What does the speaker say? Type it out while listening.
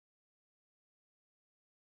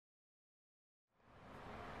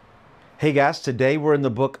Hey guys, today we're in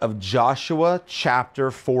the book of Joshua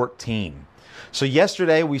chapter 14. So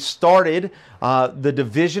yesterday we started the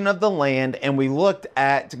division of the land, and we looked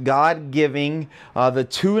at God giving the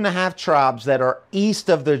 2.5 tribes that are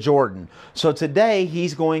east of the Jordan. So today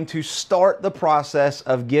he's going to start the process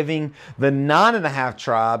of giving the 9.5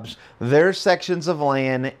 tribes their sections of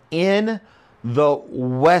land in the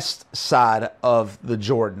west side of the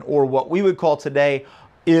Jordan, or what we would call today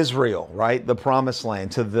Israel, right? The promised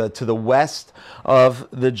land to the west of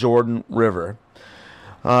the Jordan River.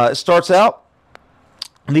 It starts out,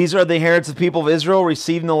 these are the inheritance of the people of Israel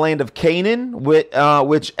receiving the land of Canaan,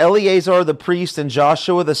 which Eleazar the priest and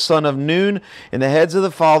Joshua the son of Nun and the heads of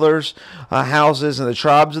the fathers' houses and the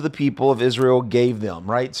tribes of the people of Israel gave them,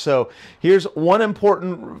 right? So here's one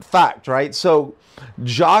important fact, right? So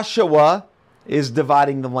Joshua is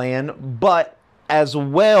dividing the land, but as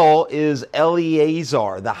well is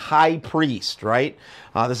Eleazar, the high priest, right?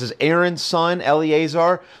 This is Aaron's son,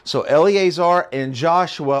 Eleazar. So Eleazar and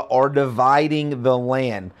Joshua are dividing the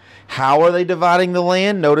land. How are they dividing the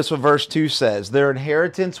land? Notice what verse 2 says. Their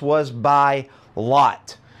inheritance was by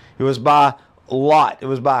lot. It was by lot. It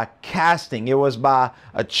was by casting. It was by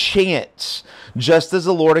a chance, just as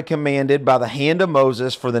the Lord had commanded by the hand of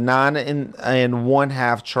Moses for the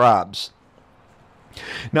 9.5 tribes.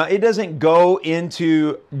 Now, it doesn't go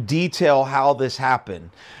into detail how this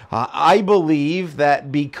happened. I believe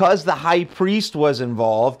that because the high priest was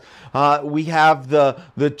involved, we have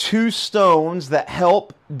the two stones that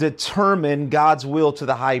help determine God's will to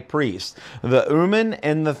the high priest, the Urim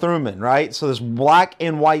and the Thummim, right? So this black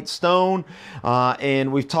and white stone,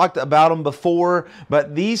 and we've talked about them before,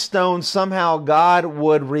 but these stones, somehow God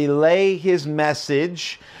would relay his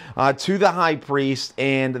message to the high priest,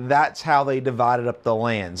 and that's how they divided up the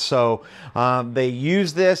land. So they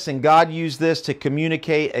used this, and God used this to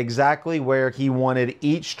communicate exactly where he wanted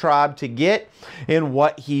each tribe to get and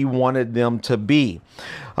what he wanted them to be.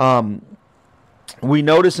 We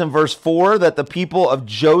notice in verse 4 that the people of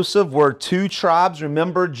Joseph were 2 tribes.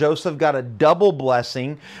 Remember, Joseph got a double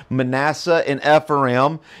blessing, Manasseh and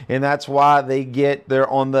Ephraim, and that's why they're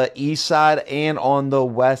on the east side and on the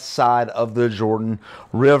west side of the Jordan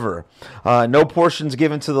River. No portions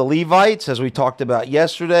given to the Levites, as we talked about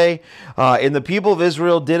yesterday. And the people of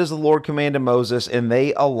Israel did as the Lord commanded Moses, and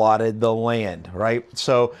they allotted the land, right?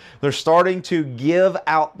 So they're starting to give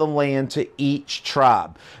out the land to each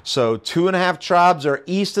tribe. So 2.5 tribes are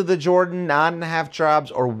east of the Jordan, 9.5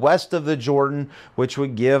 tribes are west of the Jordan, which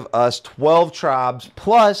would give us 12 tribes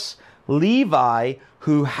plus Levi,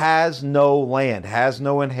 who has no land, has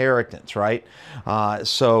no inheritance, right?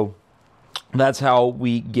 So that's how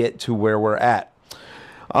we get to where we're at.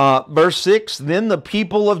 Verse 6, then the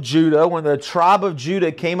people of Judah, when the tribe of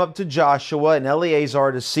Judah came up to Joshua and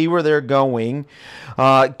Eleazar to see where they're going,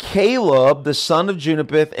 Caleb, the son of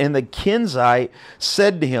Jephunneh, and the Kenizzite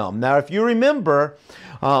said to him. Now, if you remember,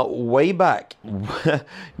 way back,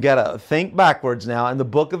 got to think backwards now, in the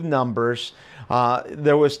book of Numbers,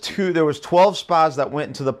 there was 12 spies that went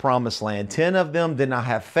into the promised land. 10 of them did not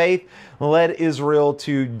have faith, led Israel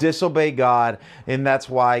to disobey God, and that's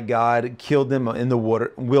why God killed them in the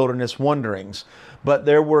wilderness wanderings. But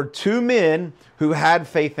there were 2 men who had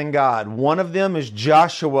faith in God. One of them is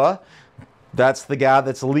Joshua. That's the guy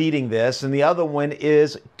that's leading this. And the other one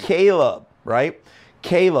is Caleb, right?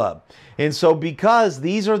 Caleb. And so because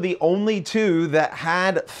these are the only 2 that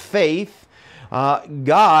had faith,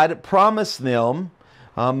 God promised them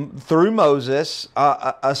through Moses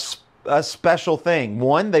a special thing.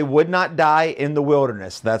 One, they would not die in the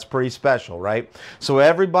wilderness. That's pretty special, right? So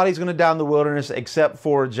everybody's going to die in the wilderness except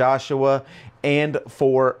for Joshua and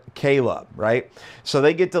for Caleb, right? So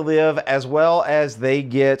they get to live, as well as they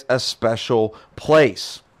get a special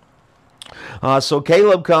place. So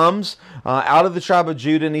Caleb comes out of the tribe of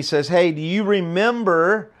Judah, and he says, hey, do you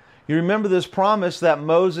remember this promise that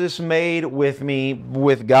Moses made with me,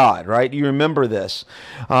 with God, right? Do you remember this?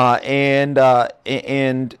 And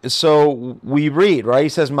so we read, right? He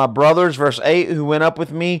says, my brothers, verse 8, who went up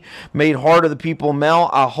with me, made heart of the people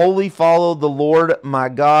melt. I wholly followed the Lord my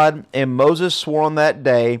God. And Moses swore on that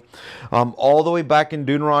day, all the way back in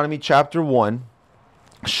Deuteronomy chapter 1,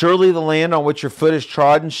 surely the land on which your foot is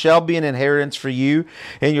trodden shall be an inheritance for you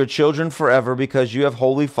and your children forever, because you have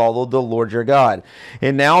wholly followed the Lord your God.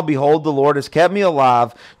 And now, behold, the Lord has kept me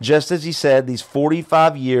alive, just as he said, these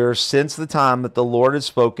 45 years since the time that the Lord had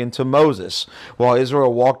spoken to Moses, while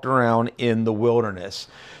Israel walked around in the wilderness.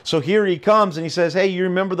 So here he comes and he says, hey, you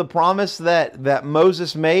remember the promise that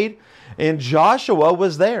Moses made? And Joshua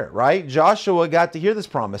was there, right? Joshua got to hear this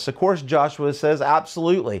promise. Of course, Joshua says,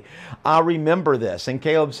 absolutely, I remember this. And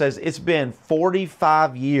Caleb says, it's been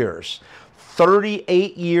 45 years,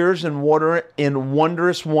 38 years in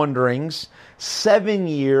wondrous wanderings, 7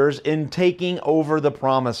 years in taking over the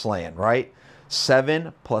promised land, right?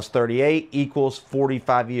 7 plus 38 equals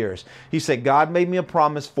 45 years. He said, God made me a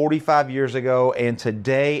promise 45 years ago, and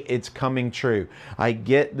today it's coming true. I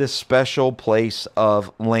get this special place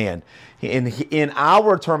of land. In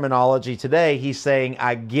our terminology today, he's saying,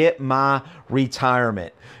 I get my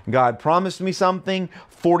retirement. God promised me something.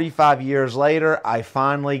 45 years later, I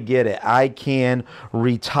finally get it. I can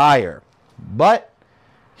retire. But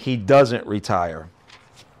he doesn't retire.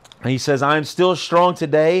 He says, I am still strong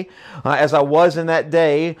today as I was in that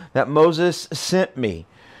day that Moses sent me.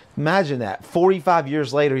 Imagine that. 45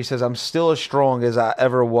 years later, he says, I'm still as strong as I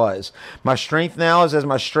ever was. My strength now is as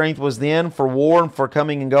my strength was then for war and for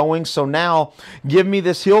coming and going. So now give me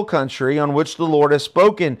this hill country on which the Lord has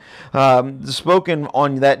spoken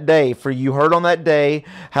on that day. For you heard on that day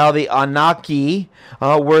how the Anaki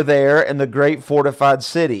were there and the great fortified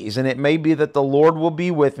cities. And it may be that the Lord will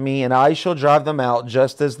be with me and I shall drive them out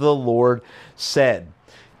just as the Lord said.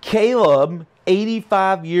 Caleb,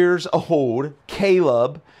 85 years old,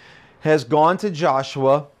 Caleb has gone to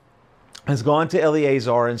Joshua, has gone to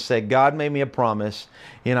Eleazar and said, God made me a promise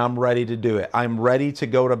and I'm ready to do it. I'm ready to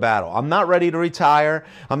go to battle. I'm not ready to retire.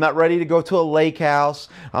 I'm not ready to go to a lake house.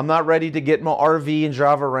 I'm not ready to get my RV and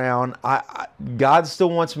drive around. God still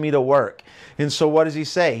wants me to work. And so what does he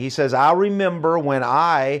say? He says, I remember when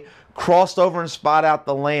I crossed over and spied out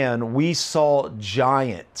the land, we saw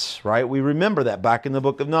giants, right? We remember that back in the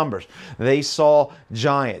book of Numbers. They saw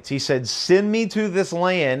giants. He said, send me to this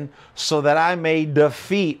land so that I may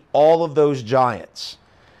defeat all of those giants.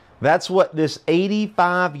 That's what this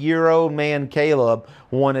 85-year-old man Caleb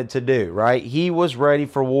wanted to do, right? He was ready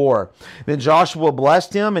for war. Then Joshua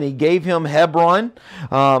blessed him and he gave him Hebron.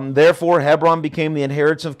 Therefore, Hebron became the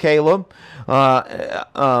inheritance of Caleb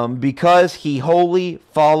because he wholly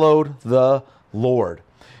followed the Lord.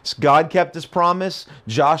 So God kept his promise.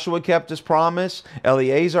 Joshua kept his promise.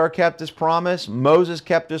 Eleazar kept his promise. Moses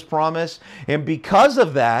kept his promise. And because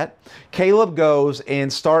of that, Caleb goes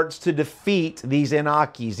and starts to defeat these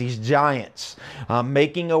Anakis, these giants,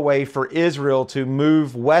 making a way for Israel to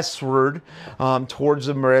move westward towards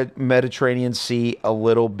the Mediterranean Sea a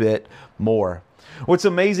little bit more. What's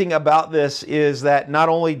amazing about this is that not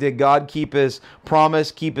only did God keep his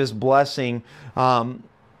promise, keep his blessing,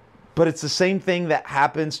 but it's the same thing that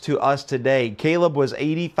happens to us today. Caleb was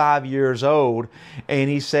 85 years old, and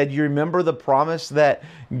he said, you remember the promise that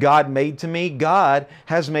God made to me? God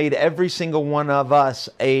has made every single one of us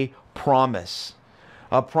a promise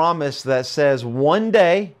that says one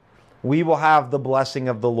day we will have the blessing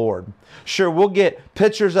of the Lord. Sure, we'll get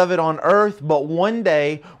pictures of it on earth, but one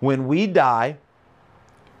day when we die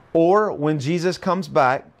or when Jesus comes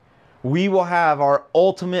back, we will have our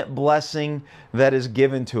ultimate blessing that is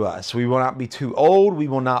given to us. We will not be too old. We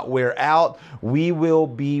will not wear out. We will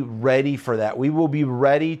be ready for that. We will be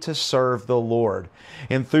ready to serve the Lord.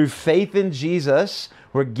 And through faith in Jesus,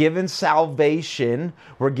 we're given salvation.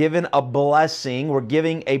 We're given a blessing. We're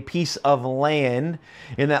giving a piece of land.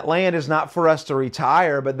 And that land is not for us to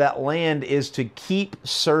retire, but that land is to keep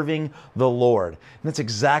serving the Lord. And that's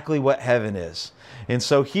exactly what heaven is. And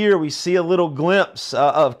so here we see a little glimpse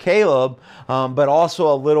of Caleb, but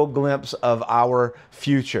also a little glimpse of our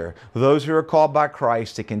future. Those who are called by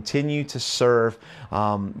Christ to continue to serve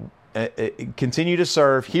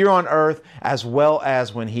here on earth as well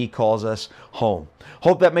as when he calls us home.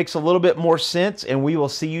 Hope that makes a little bit more sense, and we will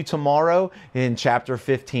see you tomorrow in chapter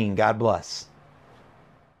 15. God bless.